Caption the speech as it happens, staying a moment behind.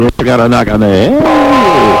I got a knock on the head.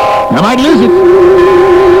 I might lose it.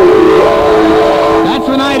 That's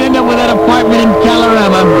when I'd end up with that apartment in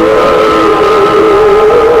Calorama.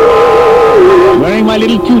 Wearing my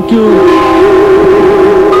little tutu.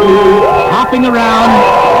 Hopping around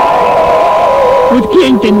with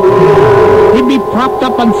Clinton. He'd be propped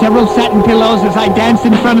up on several satin pillows as I danced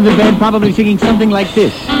in front of the bed, probably singing something like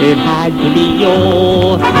this. It had to be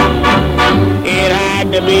you. It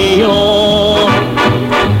had to be you.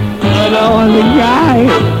 No other guy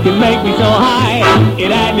can make me so high.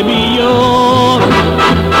 It had to be you.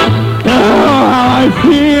 Oh, how I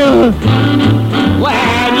feel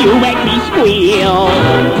when you make me squeal.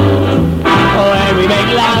 Oh, when we make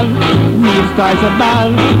love, me stars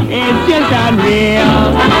above. It's just unreal.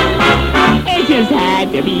 It just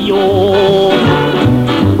had to be you.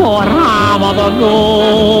 For Ramadan.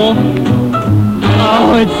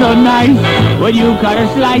 Oh, it's so nice when you cut or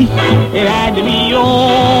slice. It had to be you.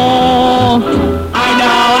 I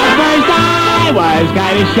know at first I was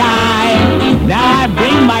kind of shy. Now I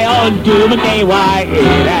bring my own tube of KY.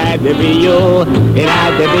 It had to be you. It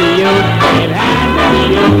had to be you. It had to be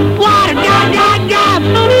you. What? God!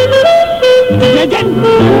 Clinton!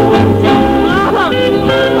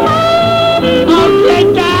 Oh,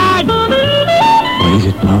 Clinton! What is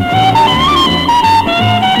it, Pump?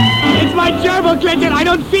 Gerbil, Clinton. I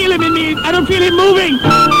don't feel him in me. I don't feel him moving.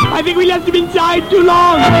 I think we left him inside too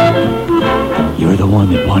long. You're the one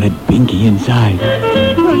that wanted Binky inside.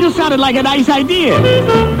 Well, it just sounded like a nice idea.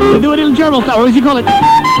 To do a little Gerbil style. What does he call it?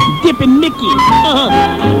 Dippin' Mickey.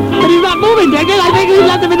 But he's not moving, Clinton. I think we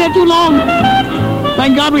left him in there too long.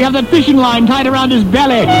 Thank God we have that fishing line tied around his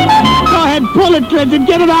belly. Go ahead, pull it, Clinton.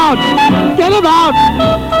 Get him out. Get him out.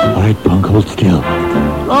 All right, Punk, hold still.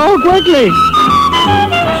 Oh, quickly.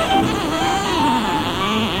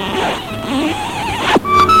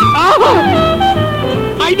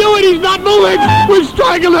 I knew it, he's not moving! We're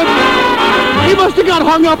strangling him! He must have got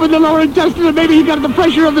hung up in the lower intestine, and maybe he got the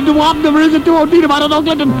pressure of the duodenum or is it duodenum? I don't know,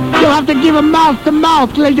 Clinton. You'll have to give him mouth to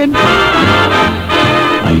mouth, Clinton.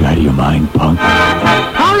 Are you out of your mind, Punk?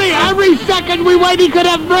 Hurry! Every second we wait, he could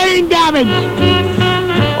have brain damage!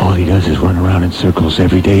 All he does is run around in circles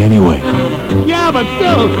every day anyway. Yeah, but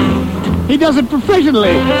still, he does it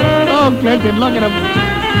professionally. Oh, Clinton, look at him.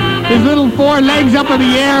 His little four legs up in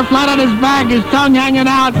the air, flat on his back, his tongue hanging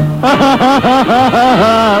out.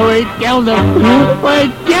 We killed him. We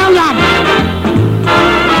killed him!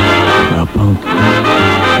 Well, Punk,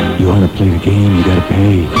 you want to play the game, you gotta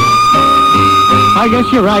pay. I guess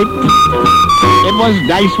you're right. It was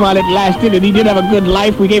nice while it lasted, and he did have a good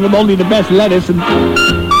life. We gave him only the best lettuce, and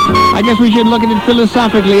I guess we should look at it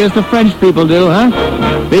philosophically as the French people do, huh?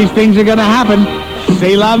 These things are gonna happen.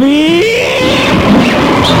 C'est la vie!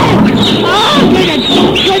 Oh, take it,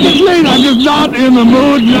 please. I'm just not in the mood now.